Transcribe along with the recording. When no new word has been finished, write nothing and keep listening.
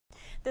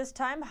This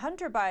time,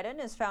 Hunter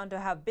Biden is found to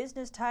have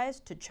business ties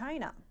to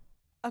China.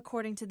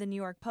 According to the New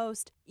York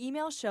Post,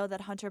 emails show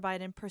that Hunter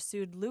Biden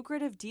pursued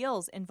lucrative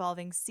deals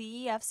involving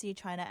CEFC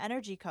China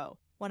Energy Co.,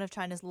 one of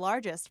China's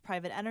largest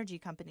private energy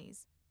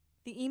companies.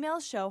 The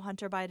emails show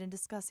Hunter Biden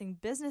discussing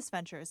business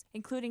ventures,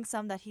 including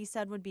some that he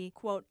said would be,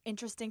 quote,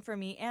 interesting for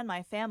me and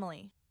my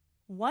family.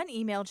 One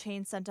email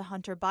chain sent to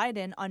Hunter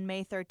Biden on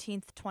May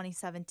 13,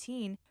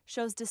 2017,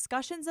 shows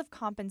discussions of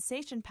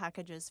compensation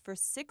packages for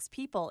 6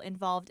 people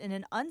involved in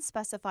an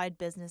unspecified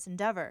business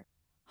endeavor.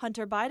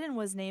 Hunter Biden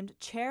was named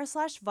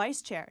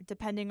chair/vice chair,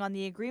 depending on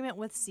the agreement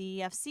with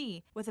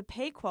CEFC, with a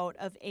pay quote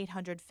of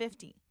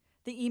 $850.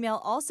 The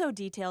email also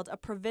detailed a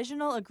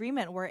provisional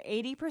agreement where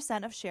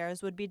 80% of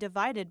shares would be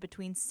divided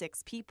between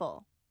 6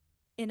 people.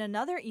 In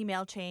another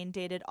email chain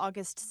dated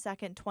August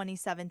 2,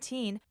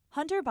 2017,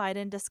 Hunter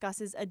Biden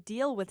discusses a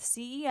deal with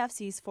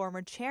CEFC's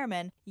former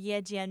chairman, Ye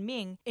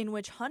Jianming, in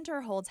which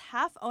Hunter holds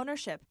half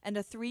ownership and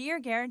a 3-year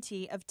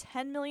guarantee of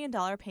 $10 million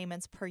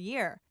payments per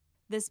year.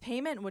 This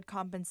payment would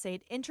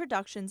compensate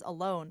introductions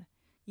alone.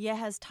 Ye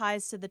has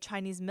ties to the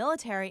Chinese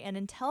military and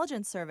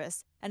intelligence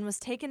service and was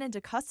taken into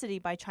custody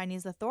by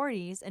Chinese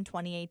authorities in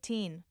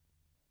 2018.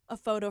 A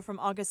photo from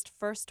August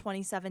 1,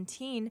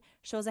 2017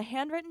 shows a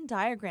handwritten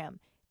diagram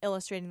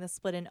illustrating the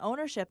split in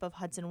ownership of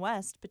Hudson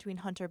West between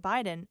Hunter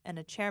Biden and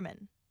a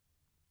chairman.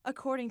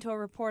 According to a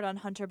report on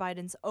Hunter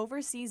Biden's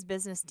overseas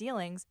business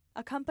dealings,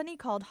 a company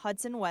called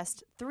Hudson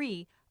West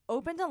 3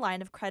 opened a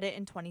line of credit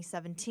in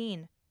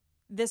 2017.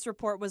 This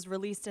report was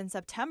released in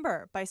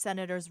September by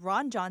Senators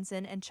Ron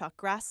Johnson and Chuck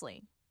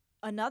Grassley.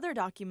 Another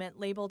document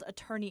labeled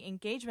Attorney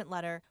Engagement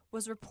Letter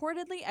was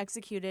reportedly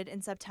executed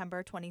in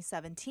September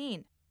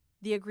 2017.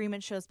 The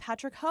agreement shows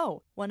Patrick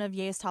Ho, one of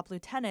Ye's top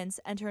lieutenants,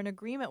 enter an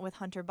agreement with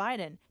Hunter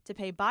Biden to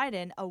pay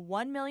Biden a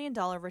 $1 million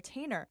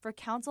retainer for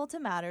counsel to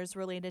matters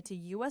related to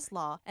U.S.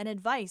 law and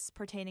advice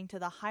pertaining to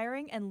the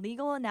hiring and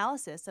legal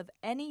analysis of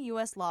any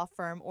U.S. law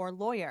firm or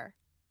lawyer.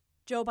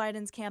 Joe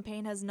Biden's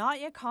campaign has not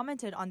yet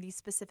commented on these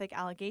specific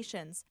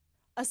allegations.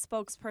 A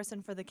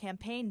spokesperson for the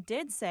campaign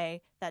did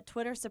say that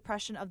Twitter's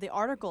suppression of the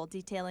article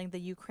detailing the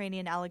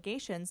Ukrainian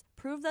allegations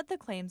proved that the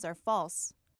claims are false.